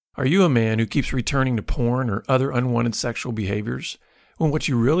Are you a man who keeps returning to porn or other unwanted sexual behaviors when what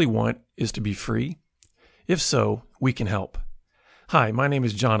you really want is to be free? If so, we can help. Hi, my name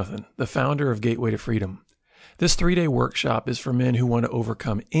is Jonathan, the founder of Gateway to Freedom. This 3-day workshop is for men who want to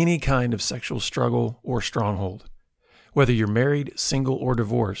overcome any kind of sexual struggle or stronghold. Whether you're married, single, or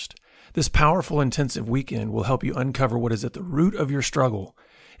divorced, this powerful intensive weekend will help you uncover what is at the root of your struggle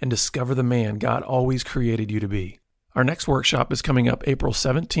and discover the man God always created you to be. Our next workshop is coming up April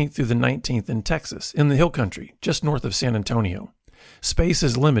 17th through the 19th in Texas, in the Hill Country, just north of San Antonio. Space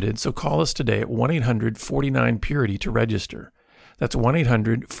is limited, so call us today at 1-800-49-PURITY to register. That's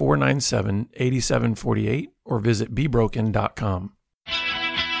 1-800-497-8748 or visit bebroken.com.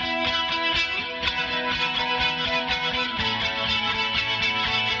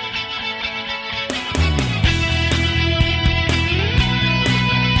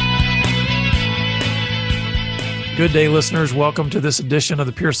 Good day, listeners. Welcome to this edition of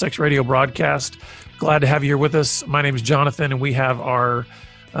the Pure Sex Radio broadcast. Glad to have you here with us. My name is Jonathan, and we have our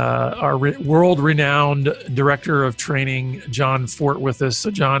world-renowned director of training, John Fort, with us.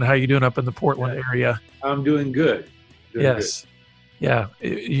 So, John, how you doing up in the Portland area? I'm doing good. Yes. Yeah.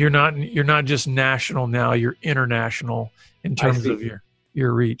 You're not just national now, you're international in terms of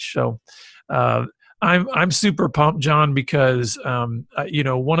your reach. So I'm super pumped, John, because one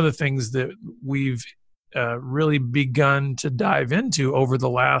of the things that we've really begun to dive into over the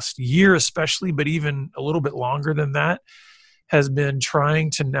last year especially, but even a little bit longer than that, has been trying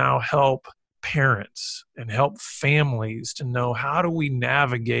to now help parents and help families to know, how do we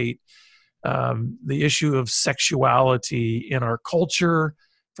navigate the issue of sexuality in our culture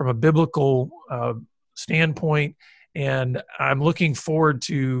from a biblical standpoint. And I'm looking forward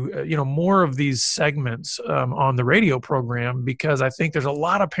to more of these segments on the radio program, because I think there's a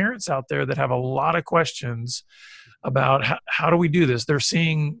lot of parents out there that have a lot of questions about how do we do this. They're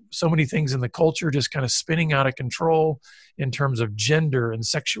seeing so many things in the culture just kind of spinning out of control in terms of gender and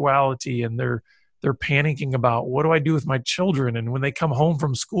sexuality, and they're panicking about, what do I do with my children? And when they come home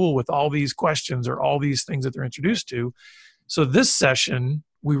from school with all these questions or all these things that they're introduced to. So this session,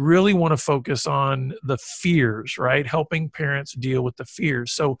 we really want to focus on the fears, right? Helping parents deal with the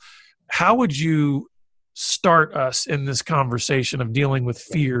fears. So how would you start us in this conversation of dealing with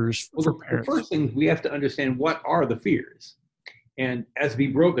fears for parents? The first thing, we have to understand, what are the fears? And as Be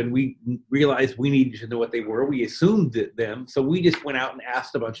Broken, we realized we needed to know what they were. We assumed them. So we just went out and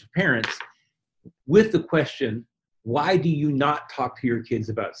asked a bunch of parents with the question, why do you not talk to your kids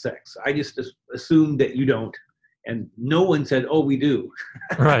about sex? I just assumed that you don't. And no one said, oh, we do.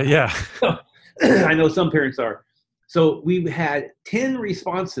 Right, yeah. So, I know some parents are. So we've had 10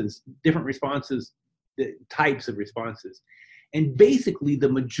 responses, different responses, types of responses. And basically the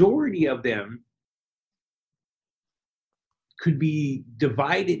majority of them could be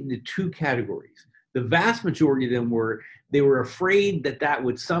divided into two categories. The vast majority of them they were afraid that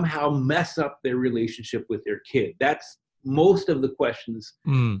would somehow mess up their relationship with their kid. That's most of the questions.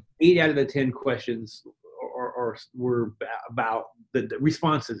 8 out of the 10 questions were about the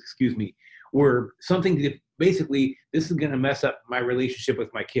responses, were something that basically, this is going to mess up my relationship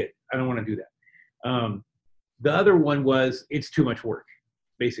with my kid. I don't want to do that. The other one was, it's too much work,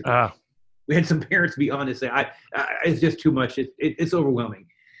 basically. We had some parents be honest, say, it's just too much. It's overwhelming.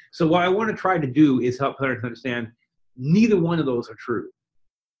 So what I want to try to do is help parents understand neither one of those are true.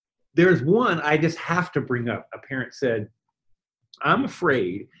 There's one I just have to bring up. A parent said, I'm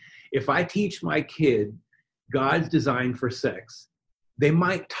afraid if I teach my kid God's design for sex, they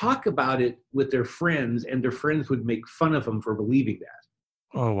might talk about it with their friends, and their friends would make fun of them for believing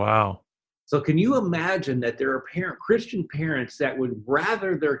that. Oh, wow. So can you imagine that there are Christian parents that would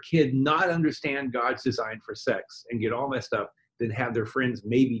rather their kid not understand God's design for sex and get all messed up than have their friends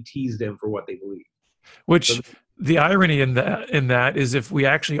maybe tease them for what they believe? Which, the irony in that is, if we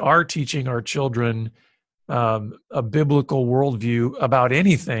actually are teaching our children a biblical worldview about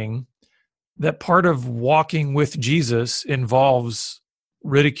anything, that part of walking with Jesus involves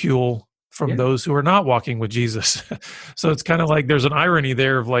ridicule from those who are not walking with Jesus. So it's kind of like there's an irony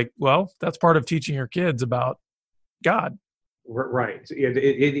there of like, well, that's part of teaching your kids about God. Right.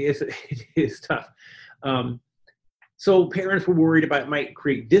 It is tough. So parents were worried about it might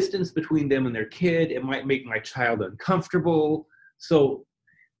create distance between them and their kid. It might make my child uncomfortable. So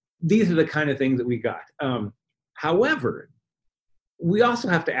these are the kind of things that we got. However, we also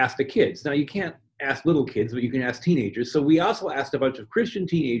have to ask the kids. Now, you can't ask little kids, but you can ask teenagers. So we also asked a bunch of Christian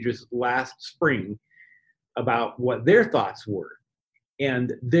teenagers last spring about what their thoughts were.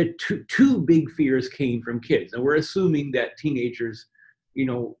 And the two big fears came from kids. And we're assuming that teenagers,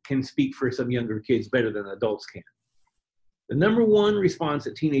 can speak for some younger kids better than adults can. The number one response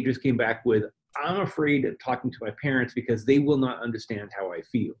that teenagers came back with, I'm afraid of talking to my parents because they will not understand how I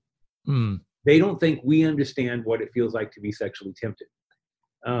feel. They don't think we understand what it feels like to be sexually tempted,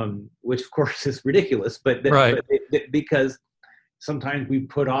 which of course is ridiculous, but because sometimes we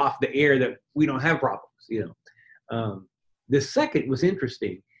put off the air that we don't have problems, The second was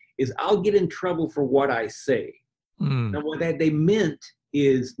interesting, is I'll get in trouble for what I say. Now what they meant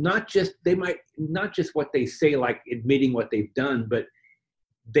is not just what they say, like admitting what they've done, but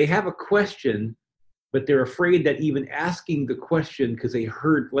they have a question, but they're afraid that even asking the question, because they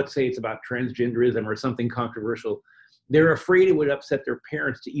heard, let's say it's about transgenderism or something controversial, they're afraid it would upset their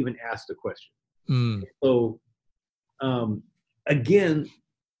parents to even ask the question. So again,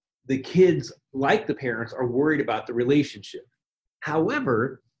 the kids, like the parents, are worried about the relationship.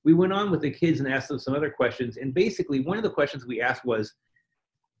 However, we went on with the kids and asked them some other questions. And basically, one of the questions we asked was,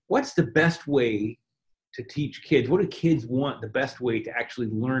 what's the best way to teach kids? What do kids want the best way to actually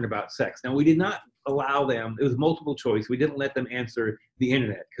learn about sex? Now, we did not allow them, it was multiple choice. We didn't let them answer the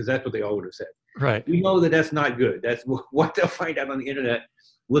internet, because that's what they all would have said. Right. We know that that's not good. That's what they'll find out on the internet.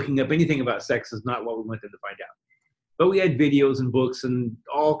 Looking up anything about sex is not what we want them to find out. But we had videos and books and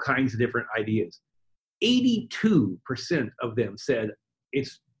all kinds of different ideas. 82% of them said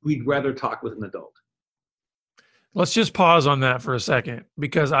we'd rather talk with an adult. Let's just pause on that for a second,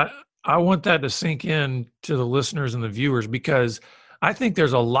 because I want that to sink in to the listeners and the viewers, because I think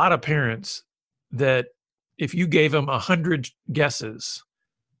there's a lot of parents that if you gave them 100 guesses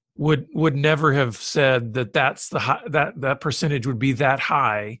would never have said that percentage would be that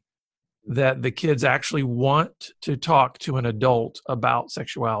high, that the kids actually want to talk to an adult about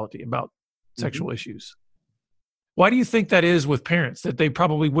sexuality, about sexual issues. Why do you think that is with parents, that they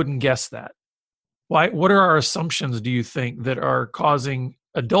probably wouldn't guess that? Why? What are our assumptions, do you think, that are causing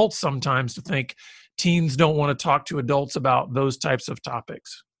adults sometimes to think teens don't want to talk to adults about those types of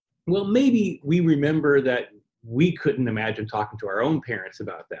topics? Well, maybe we remember that we couldn't imagine talking to our own parents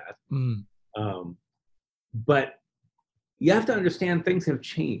about that. But you have to understand things have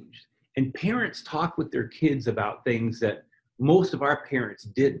changed. And parents talk with their kids about things that most of our parents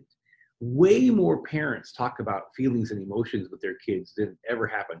didn't. Way more parents talk about feelings and emotions with their kids than ever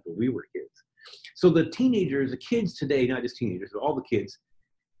happened when we were kids. So the kids today, not just teenagers, but all the kids,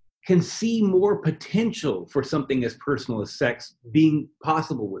 can see more potential for something as personal as sex being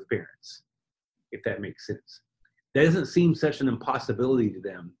possible with parents, if that makes sense. That doesn't seem such an impossibility to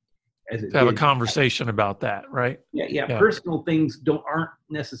them as it to have did. A conversation about that, right? Yeah. Personal things aren't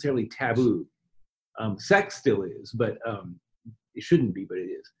necessarily taboo. Sex still is, but it shouldn't be, but it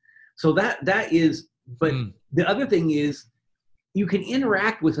is. So that is, but the other thing is, you can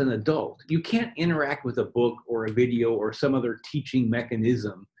interact with an adult. You can't interact with a book or a video or some other teaching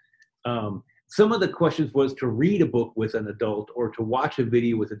mechanism. Some of the questions was to read a book with an adult or to watch a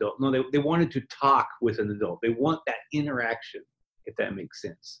video with an adult. No, they wanted to talk with an adult. They want that interaction, if that makes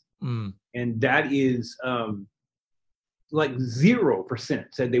sense. And that is like 0%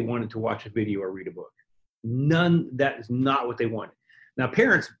 said they wanted to watch a video or read a book. None, that is not what they wanted. Now,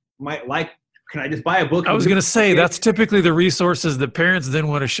 parents might like, can I just buy a book? I was going to say, that's typically the resources that parents then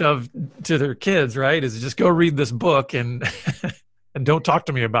want to shove to their kids, right? Is just go read this book and and don't talk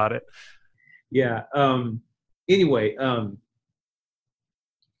to me about it. Yeah. Anyway,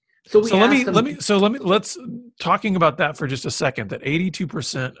 let's talking about that for just a second, that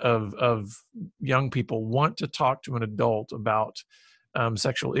 82% of young people want to talk to an adult about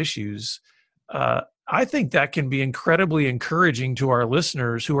sexual issues. I think that can be incredibly encouraging to our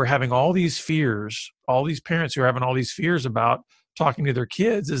listeners who are having all these fears, all these parents who are having all these fears about talking to their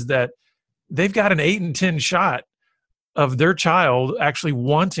kids, is that they've got an 8 in 10 shot of their child actually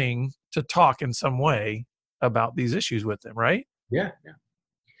wanting to talk in some way about these issues with them, right? Yeah.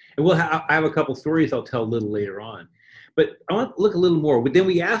 And I have a couple stories I'll tell a little later on. But I want to look a little more. But then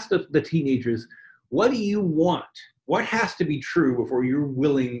we asked the teenagers, what do you want? What has to be true before you're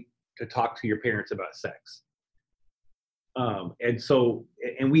willing to talk to your parents about sex?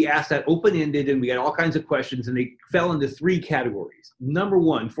 And we asked that open-ended, and we had all kinds of questions, and they fell into 3 categories. Number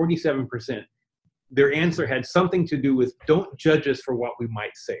one, 47%, their answer had something to do with, don't judge us for what we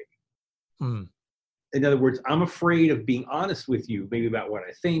might say. In other words, I'm afraid of being honest with you, maybe about what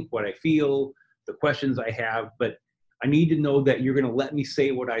I think, what I feel, the questions I have, but I need to know that you're going to let me say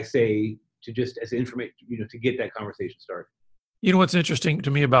what I say to just as information, to get that conversation started. You know, what's interesting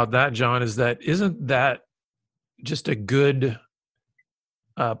to me about that, John, is that isn't that just a good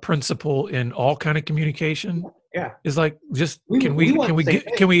principle in all kind of communication? Yeah. Is like, just can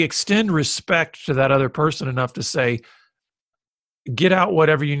we extend respect to that other person enough to say, get out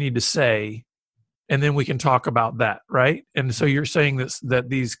whatever you need to say, and then we can talk about that, right? And so you're saying that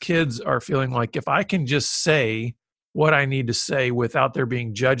these kids are feeling like, if I can just say what I need to say without there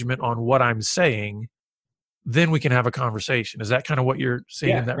being judgment on what I'm saying, then we can have a conversation. Is that kind of what you're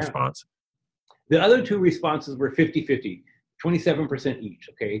seeing in that response? The other two responses were 50-50, 27% each,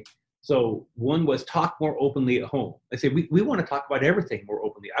 okay? So one was talk more openly at home. I said, we want to talk about everything more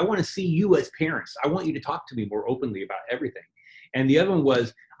openly. I want to see you as parents. I want you to talk to me more openly about everything. And the other one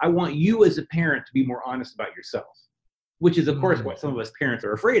was, I want you as a parent to be more honest about yourself, which is, of course, what some of us parents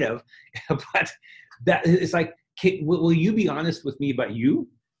are afraid of. But that it's like, will you be honest with me about you?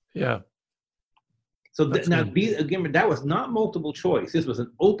 Yeah. So again, that was not multiple choice. This was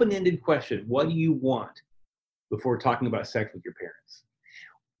an open-ended question. What do you want before talking about sex with your parents?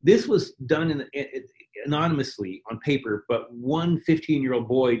 This was done anonymously on paper, but one 15-year-old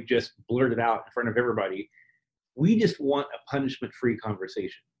boy just blurted out in front of everybody, we just want a punishment-free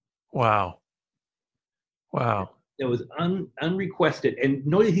conversation. Wow. It was unrequested. And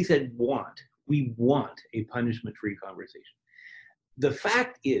notice he said want. We want a punishment-free conversation. The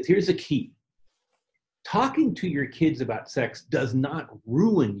fact is, here's the key. Talking to your kids about sex does not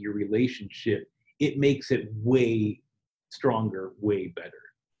ruin your relationship. It makes it way stronger, way better.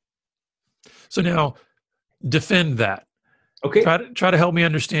 So now defend that. Okay. Try to help me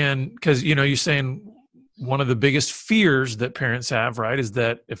understand, because, you're saying one of the biggest fears that parents have, right, is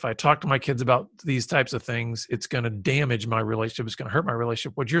that if I talk to my kids about these types of things, it's going to damage my relationship. It's going to hurt my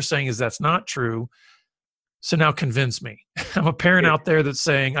relationship. What you're saying is that's not true. So now convince me. I'm a parent out there that's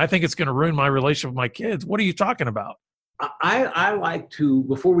saying, I think it's going to ruin my relationship with my kids. What are you talking about? I like to,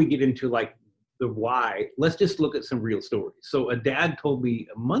 before we get into like the why, let's just look at some real stories. So a dad told me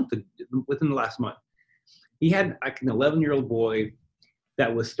within the last month, he had like an 11-year-old boy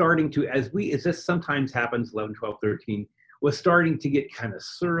that was starting to, as this sometimes happens, 11, 12, 13, was starting to get kind of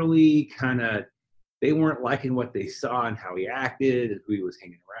surly, they weren't liking what they saw and how he acted and who he was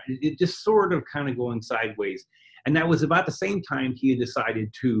hanging around. It just sort of kind of going sideways. And that was about the same time he had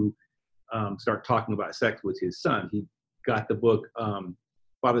decided to start talking about sex with his son. He got the book,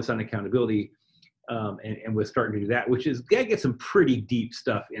 Father-Son Accountability, and was starting to do that, which is, that gets some pretty deep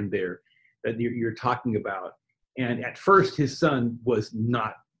stuff in there that you're talking about. And at first, his son was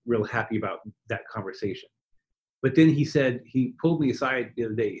not real happy about that conversation. But then he pulled me aside the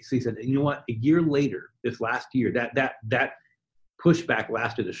other day. So he said, you know what, a year later, this last year, that pushback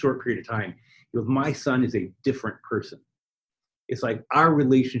lasted a short period of time. He goes, my son is a different person. It's like our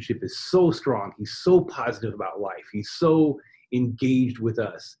relationship is so strong. He's so positive about life. He's so engaged with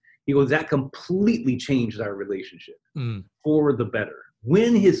us. He goes, that completely changed our relationship for the better,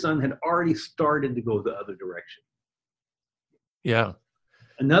 when his son had already started to go the other direction. Yeah.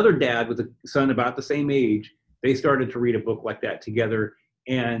 Another dad with a son about the same age, they started to read a book like that together.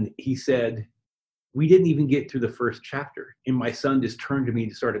 And he said, we didn't even get through the first chapter. And my son just turned to me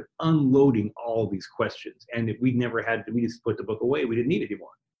and started unloading all these questions. And we just put the book away. We didn't need it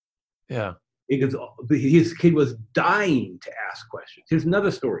anymore. Yeah. Because his kid was dying to ask questions. Here's another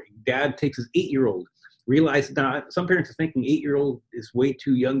story. Dad takes his 8-year-old, realized now some parents are thinking 8-year-old is way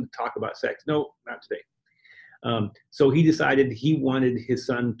too young to talk about sex. No, not today. So he decided he wanted his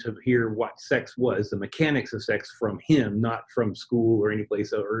son to hear what sex was, the mechanics of sex from him, not from school or any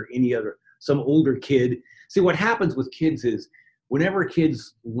place or some older kid. See, what happens with kids is whenever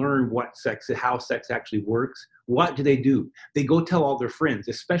kids learn how sex actually works, what do? They go tell all their friends,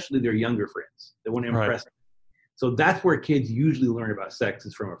 especially their younger friends. They want to impress them. So that's where kids usually learn about sex,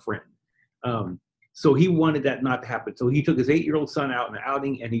 is from a friend. So he wanted that not to happen. So he took his 8-year-old son out in an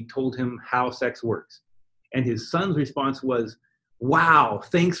outing and he told him how sex works. And his son's response was, wow,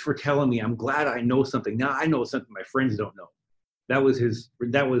 thanks for telling me. I'm glad I know something. Now I know something my friends don't know. That was his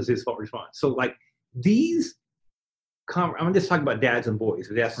response. So like I'm just talking about dads and boys.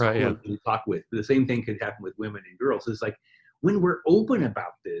 That's what we talk with. The same thing could happen with women and girls. It's like when we're open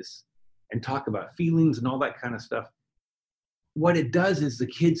about this and talk about feelings and all that kind of stuff, what it does is the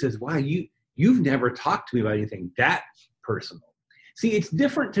kid says, wow, you've never talked to me about anything that personal. See, it's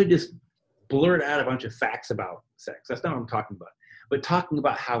different to just blurt out a bunch of facts about sex. That's not what I'm talking about. But talking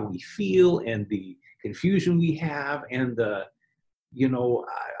about how we feel and the confusion we have and the,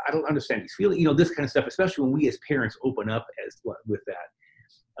 I don't understand these feelings, this kind of stuff, especially when we as parents open up with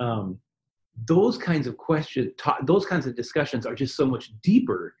that. Those kinds of questions, those kinds of discussions are just so much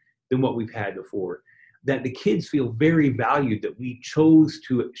deeper than what we've had before, that the kids feel very valued that we chose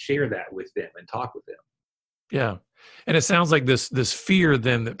to share that with them and talk with them. Yeah. And it sounds like this fear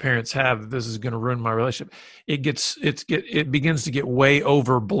then that parents have that this is going to ruin my relationship. It begins to get way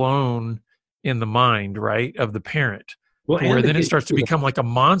overblown in the mind, right, of the parent. Well, to where and the then it kids, starts to become like a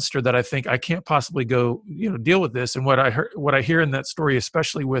monster that I think I can't possibly go, deal with this. And what I hear in that story,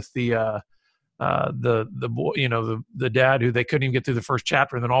 especially with the boy, the dad who they couldn't even get through the first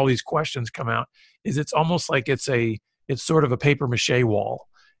chapter, and then all these questions come out, is it's almost like it's sort of a paper mache wall.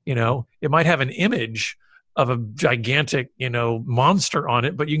 It might have an image of a gigantic, monster on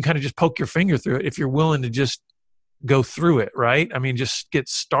it, but you can kind of just poke your finger through it if you're willing to just go through it, right? I mean, just get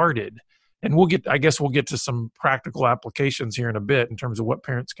started. And I guess we'll get to some practical applications here in a bit in terms of what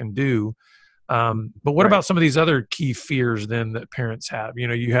parents can do. But what about some of these other key fears then that parents have?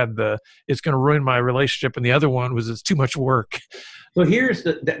 You had it's going to ruin my relationship, and the other one was it's too much work. So here's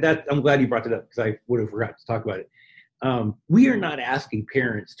that I'm glad you brought it up, because I would have forgot to talk about it. We are not asking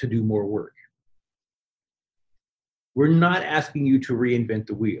parents to do more work. We're not asking you to reinvent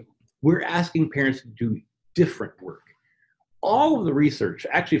the wheel. We're asking parents to do different work. All of the research,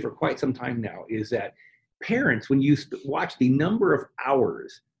 actually for quite some time now, is that parents, when you watch the number of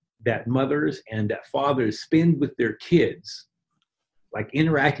hours that mothers and that fathers spend with their kids, like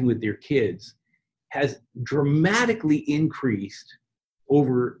interacting with their kids, has dramatically increased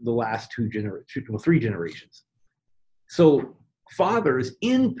over the last 3 generations. So fathers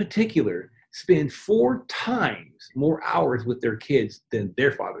in particular spend 4 times more hours with their kids than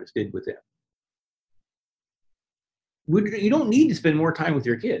their fathers did with them. You don't need to spend more time with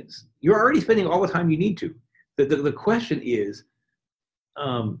your kids. You're already spending all the time you need to. The question is,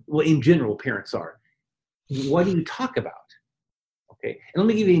 well, in general, parents are, what do you talk about? Okay, and let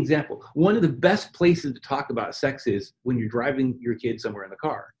me give you an example. One of the best places to talk about sex is when you're driving your kid somewhere in the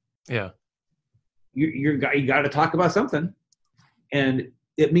car. Yeah. You got to talk about something. And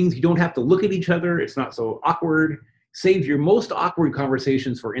it means you don't have to look at each other. It's not so awkward. Save your most awkward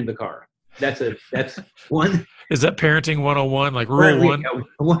conversations for in the car. That's one. Is that parenting 101, like rule one?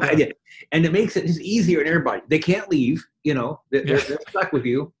 One idea. And it makes it just easier on everybody. They can't leave, they're stuck with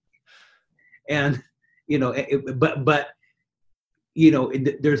you. And, there's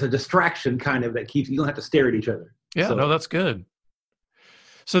a distraction kind of that keeps, you don't have to stare at each other. Yeah, no, that's good.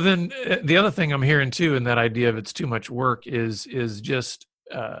 So then the other thing I'm hearing too, in that idea of it's too much work is just,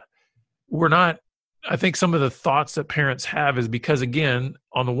 we're not, I think some of the thoughts that parents have is because, again,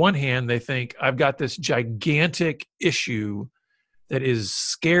 on the one hand, they think I've got this gigantic issue that is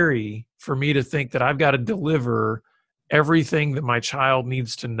scary for me to think that I've got to deliver everything that my child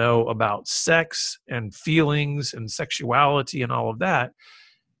needs to know about sex and feelings and sexuality and all of that.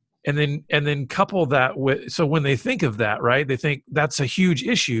 And then couple that with, so when they think of that, right, they think that's a huge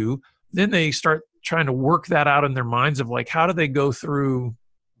issue. Then they start trying to work that out in their minds of like, how do they go through,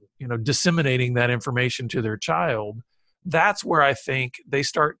 disseminating that information to their child? That's where I think they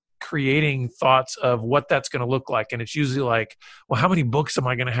start creating thoughts of what that's going to look like. And it's usually like, well, how many books am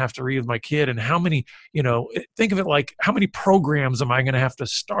I going to have to read with my kid? And how many, think of it like, how many programs am I going to have to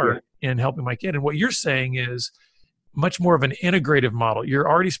start in helping my kid? And what you're saying is much more of an integrative model. You're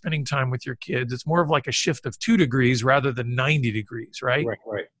already spending time with your kids. It's more of like a shift of 2 degrees rather than 90 degrees, right?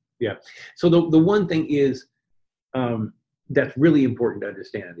 Right. Yeah. So the one thing is, that's really important to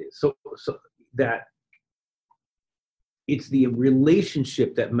understand is so that it's the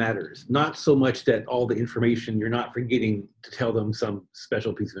relationship that matters, not so much that all the information, you're not forgetting to tell them some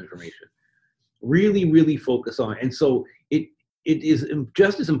special piece of information. Really, really focus on. And so it is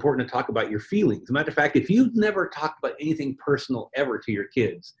just as important to talk about your feelings. As a matter of fact, if you've never talked about anything personal ever to your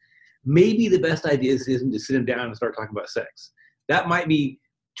kids, maybe the best idea isn't to sit them down and start talking about sex. That might be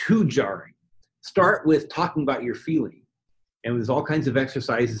too jarring. Start with talking about your feelings. And there's all kinds of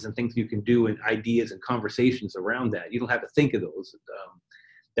exercises and things you can do and ideas and conversations around that. You don't have to think of those.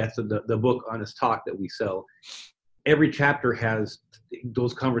 That's the book, Honest Talk, that we sell. Every chapter has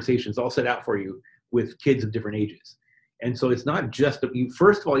those conversations all set out for you with kids of different ages. And so it's not just,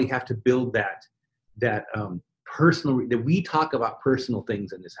 first of all, you have to build that personal, that we talk about personal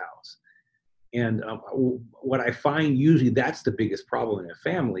things in this house. And what I find usually that's the biggest problem in a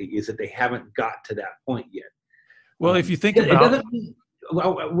family is that they haven't got to that point yet. Well, if you think about it,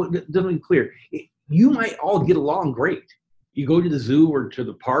 doesn't be clear. You might all get along great. You go to the zoo or to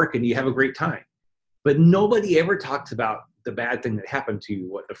the park and you have a great time. But nobody ever talks about the bad thing that happened to you,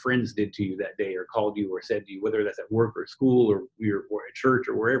 what the friends did to you that day or called you or said to you, whether that's at work or school or at church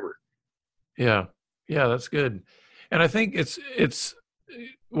or wherever. Yeah, that's good. And I think it's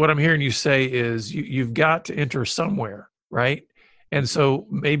what I'm hearing you say is you've got to enter somewhere, right? And so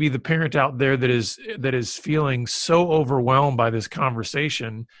maybe the parent out there that is feeling so overwhelmed by this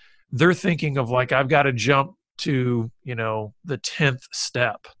conversation, they're thinking of like, I've got to jump to, the 10th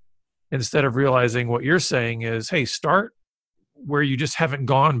step, instead of realizing what you're saying is, hey, start where you just haven't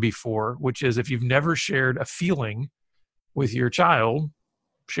gone before, which is if you've never shared a feeling with your child,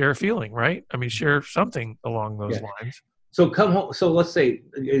 share a feeling, right? I mean, share something along those lines. So come home. So let's say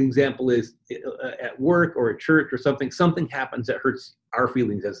an example is at work or at church or something happens that hurts our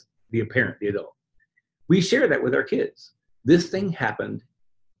feelings as the parent, the adult. We share that with our kids. This thing happened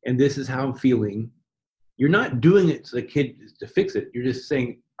and this is how I'm feeling. You're not doing it to the kid to fix it. You're just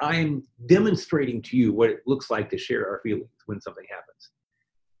saying, I'm demonstrating to you what it looks like to share our feelings when something happens.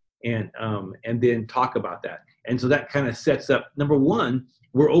 And then talk about that. And so that kind of sets up, number one,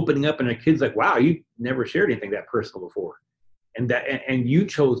 we're opening up and our kid's like, wow, you never shared anything that personal before. And you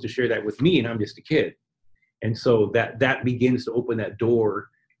chose to share that with me and I'm just a kid. And so that begins to open that door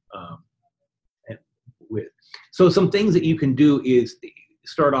with. So some things that you can do is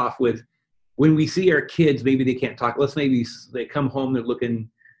start off with, when we see our kids, maybe they can't talk. Maybe they come home, they're looking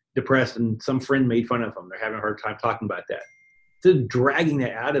depressed and some friend made fun of them. They're having a hard time talking about that. So dragging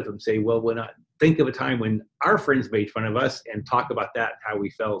that out of them, say, well, think of a time when our friends made fun of us and talk about that, how we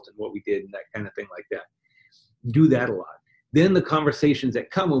felt and what we did and that kind of thing like that. Do that a lot. Then the conversations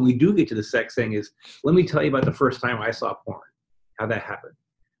that come when we do get to the sex thing is, let me tell you about the first time I saw porn, how that happened.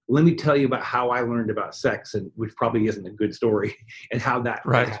 Let me tell you about how I learned about sex, and which probably isn't a good story, and how that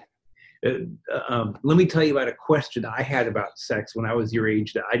happened. Let me tell you about a question I had about sex when I was your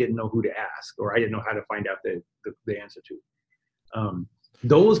age that I didn't know who to ask, or I didn't know how to find out the answer to.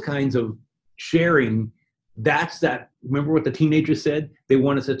 Those kinds of sharing, remember what the teenagers said? They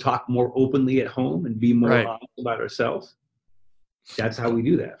want us to talk more openly at home and be more honest about ourselves. That's how we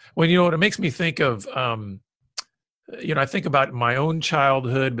do that. Well, what it makes me think of, I think about my own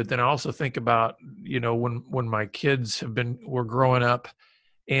childhood, but then I also think about, when my kids were growing up,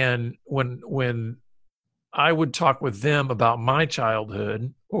 and when I would talk with them about my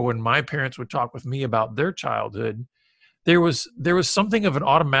childhood, or when my parents would talk with me about their childhood, there was something of an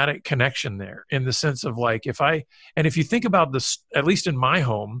automatic connection there, in the sense of like, if you think about this, at least in my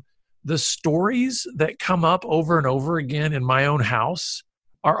home, the stories that come up over and over again in my own house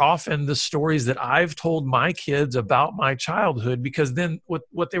are often the stories that I've told my kids about my childhood, because then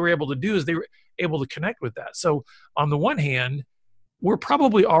what they were able to do is they were able to connect with that. So on the one hand, we're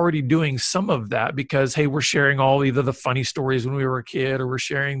probably already doing some of that because, hey, we're sharing all either the funny stories when we were a kid, or we're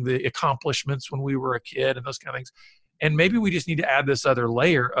sharing the accomplishments when we were a kid and those kind of things. And maybe we just need to add this other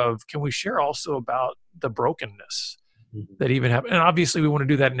layer of, can we share also about the brokenness that even happened? And obviously we want to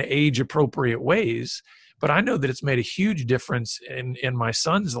do that in age appropriate ways, but I know that it's made a huge difference in my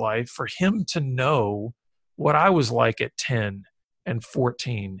son's life for him to know what I was like at 10 and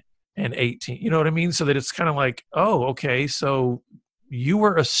 14 and 18. You know what I mean? So that it's kind of like, oh, okay, so you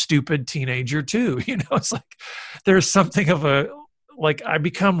were a stupid teenager too. It's like there's something of I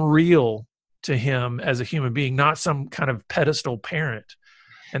become real to him as a human being, not some kind of pedestal parent.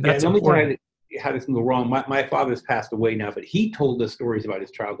 And that's let important. me tell you how this can go wrong. My father's passed away now, but he told us stories about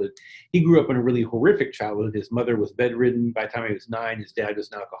his childhood. He grew up in a really horrific childhood. His mother was bedridden by the time he was 9. His dad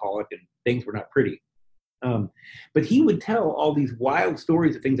was an alcoholic, and things were not pretty. But he would tell all these wild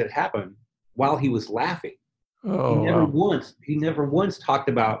stories of things that happened while he was laughing. Oh, he never once talked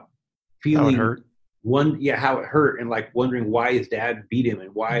about feeling how it hurt. How it hurt, and like wondering why his dad beat him and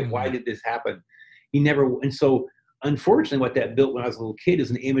why did this happen. He never. And so unfortunately what that built when I was a little kid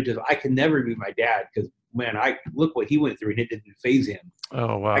is an image of, I can never be my dad, because man, I look what he went through and it didn't phase him.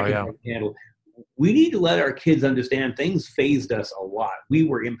 Oh wow. Yeah. Handle. We need to let our kids understand things phased us a lot. We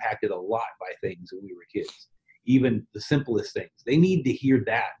were impacted a lot by things when we were kids, even the simplest things. They need to hear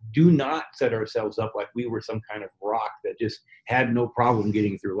that. Do not set ourselves up like we were some kind of rock that just had no problem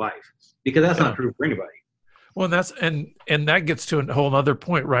getting through life, because that's not true for anybody. Well, and that gets to a whole other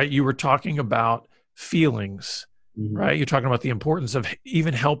point, right? You were talking about feelings, right? You're talking about the importance of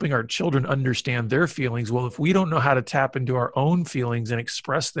even helping our children understand their feelings. Well, if we don't know how to tap into our own feelings and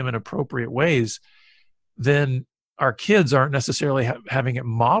express them in appropriate ways, then our kids aren't necessarily having it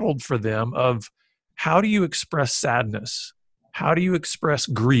modeled for them of, how do you express sadness? How do you express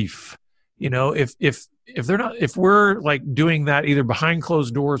grief? If we're like doing that either behind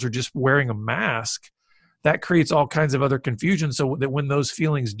closed doors or just wearing a mask, that creates all kinds of other confusion. So that when those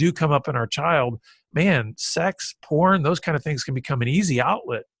feelings do come up in our child, man, sex, porn, those kind of things can become an easy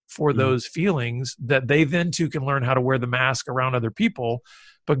outlet for those feelings, that they then too can learn how to wear the mask around other people,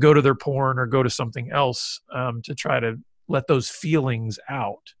 but go to their porn or go to something else to try to let those feelings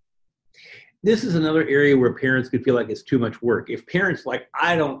out. This is another area where parents could feel like it's too much work. If parents like,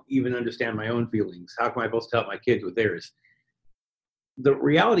 I don't even understand my own feelings, how am I supposed to help my kids with theirs? The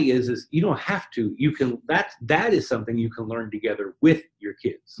reality is you don't have to. You can. That is something you can learn together with your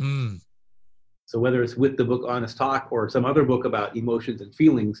kids. So whether it's with the book Honest Talk or some other book about emotions and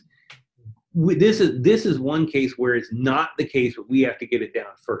feelings, this is one case where it's not the case, but we have to get it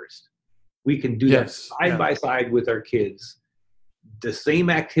down first. We can do that side by side with our kids. The same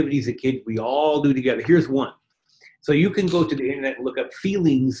activities that kids we all do together. Here's one. So you can go to the internet and look up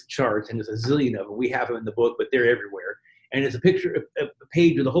feelings charts, and there's a zillion of them. We have them in the book, but they're everywhere. And it's a picture, a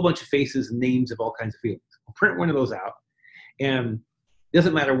page with a whole bunch of faces and names of all kinds of feelings. We'll print one of those out, and it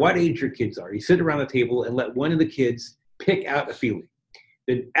doesn't matter what age your kids are. You sit around the table and let one of the kids pick out a feeling.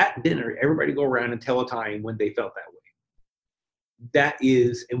 Then at dinner, everybody go around and tell a time when they felt that way. That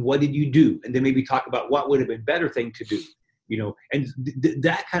is, and what did you do? And then maybe talk about what would have been a better thing to do. And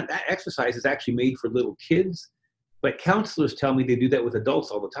that exercise is actually made for little kids, but counselors tell me they do that with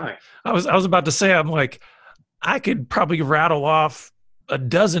adults all the time. I was about to say, I'm like, I could probably rattle off a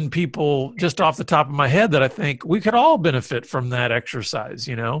dozen people just off the top of my head that I think we could all benefit from that exercise,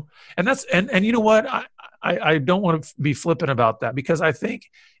 and that's, and you know what? I don't want to be flippant about that, because I think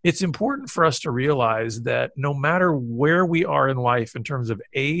it's important for us to realize that no matter where we are in life in terms of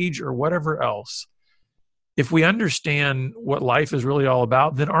age or whatever else, if we understand what life is really all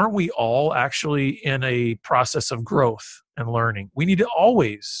about, then aren't we all actually in a process of growth and learning? We need to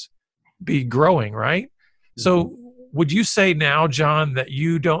always be growing, right? Mm-hmm. So would you say now, John, that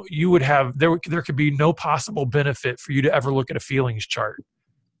there could be no possible benefit for you to ever look at a feelings chart?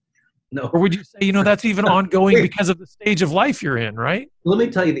 No. Or would you say, that's even ongoing because of the stage of life you're in, right? Let me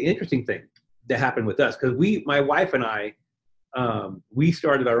tell you the interesting thing that happened with us, because my wife and I, we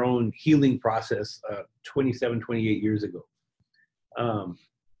started our own healing process 27, 28 years ago.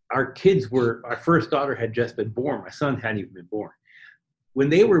 Our first daughter had just been born. My son hadn't even been born. When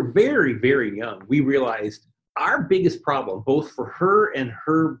they were very, very young, we realized our biggest problem, both for her and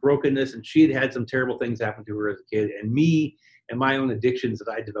her brokenness, and she had some terrible things happen to her as a kid, and me and my own addictions that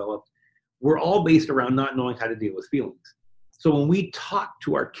I developed, were all based around not knowing how to deal with feelings. So when we talked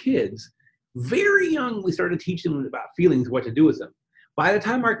to our kids, very young, we started teaching them about feelings, what to do with them. By the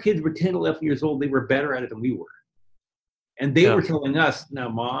time our kids were 10, 11 years old, they were better at it than we were. And they were telling us, now,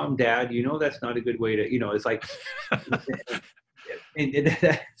 Mom, Dad, that's not a good way to, it's like,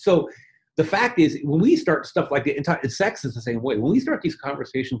 so the fact is, when we start stuff like that, and sex is the same way. When we start these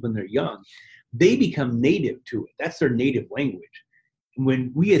conversations when they're young, they become native to it. That's their native language.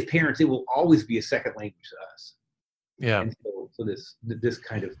 When we as parents, it will always be a second language to us. Yeah. And so this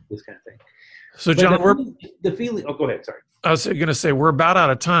kind of thing. So John, the feeling. Oh, go ahead. Sorry. I was going to say we're about out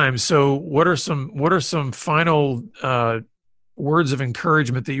of time. So what are some final words of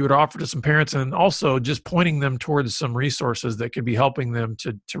encouragement that you would offer to some parents, and also just pointing them towards some resources that could be helping them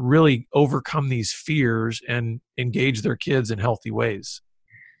to really overcome these fears and engage their kids in healthy ways?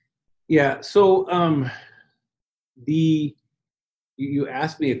 Yeah. So you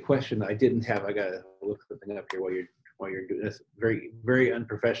asked me a question I didn't have. I got to look something up here while you're doing this. Very, very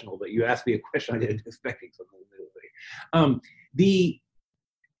unprofessional, but you asked me a question I didn't expect something.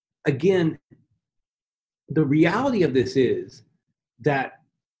 Again, the reality of this is that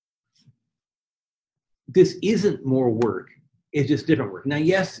this isn't more work. It's just different work. Now,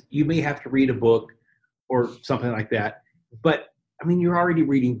 yes, you may have to read a book or something like that, but I mean, you're already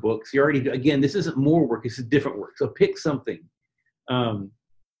reading books. Again, this isn't more work. This is different work. So pick something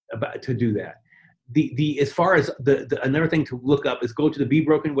about to do that. As far as another thing to look up is go to the Be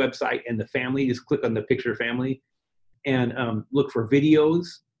Broken website, and the family, just click on the picture family and look for videos.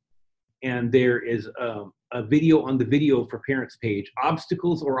 And there is a video on the Video for Parents page,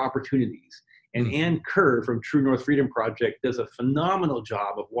 Obstacles or Opportunities. And Ann Kerr from True North Freedom Project does a phenomenal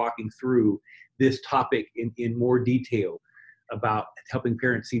job of walking through this topic in more detail about helping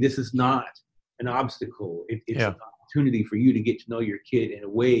parents see this is not an obstacle. It's an opportunity for you to get to know your kid in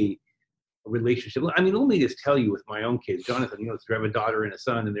a relationship. I mean, let me just tell you with my own kids, Jonathan, I have a daughter and a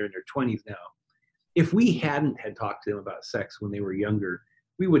son, and they're in their 20s now. If we hadn't had talked to them about sex when they were younger,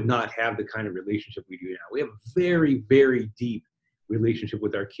 we would not have the kind of relationship we do now. We have a very, very deep relationship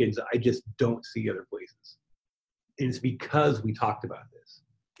with our kids I just don't see other places. And it's because we talked about this.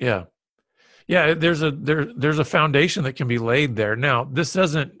 Yeah. Yeah, there's a foundation that can be laid there. Now, this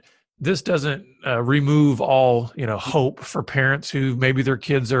doesn't remove all hope for parents who maybe their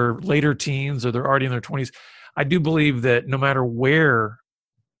kids are later teens or they're already in their 20s. I do believe that no matter where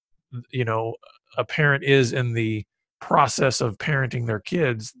a parent is in the process of parenting their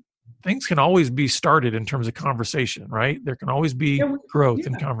kids, things can always be started in terms of conversation, right? There can always be growth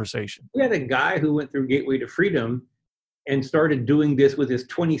in conversation. We had a guy who went through Gateway to Freedom and started doing this with his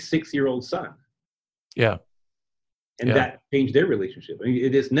 26-year-old son. Yeah. And that changed their relationship. I mean,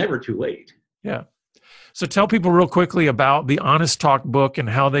 it is never too late. Yeah. So tell people real quickly about the Honest Talk book and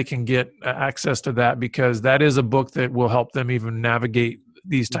how they can get access to that, because that is a book that will help them even navigate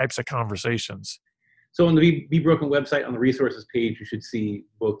these types of conversations? So on the Be Broken website, on the resources page, you should see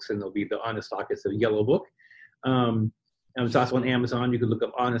books, and there'll be the Honest Talk. It's a yellow book. And it's also on Amazon. You could look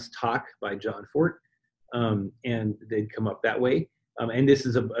up Honest Talk by John Fort, and they'd come up that way. And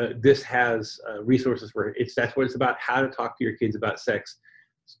this has resources for that's what it's about: how to talk to your kids about sex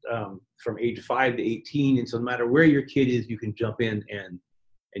from age 5 to 18. And so no matter where your kid is, you can jump in and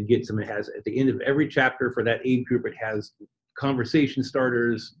get some. It has at the end of every chapter for that age group, it has conversation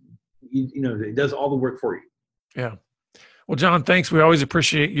starters. It does all the work for you. Yeah. Well, John, thanks. We always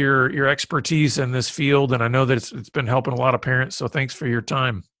appreciate your expertise in this field, and I know that it's been helping a lot of parents. So thanks for your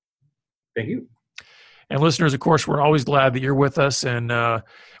time. Thank you. And listeners, of course, we're always glad that you're with us, and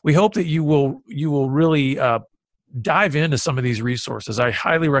we hope that you will really dive into some of these resources. I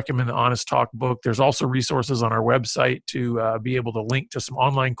highly recommend the Honest Talk book. There's also resources on our website to be able to link to some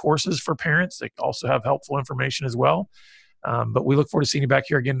online courses for parents that also have helpful information as well. But we look forward to seeing you back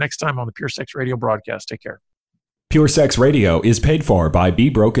here again next time on the Pure Sex Radio broadcast. Take care. Pure Sex Radio is paid for by Be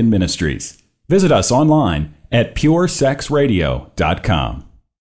Broken Ministries. Visit us online at puresexradio.com.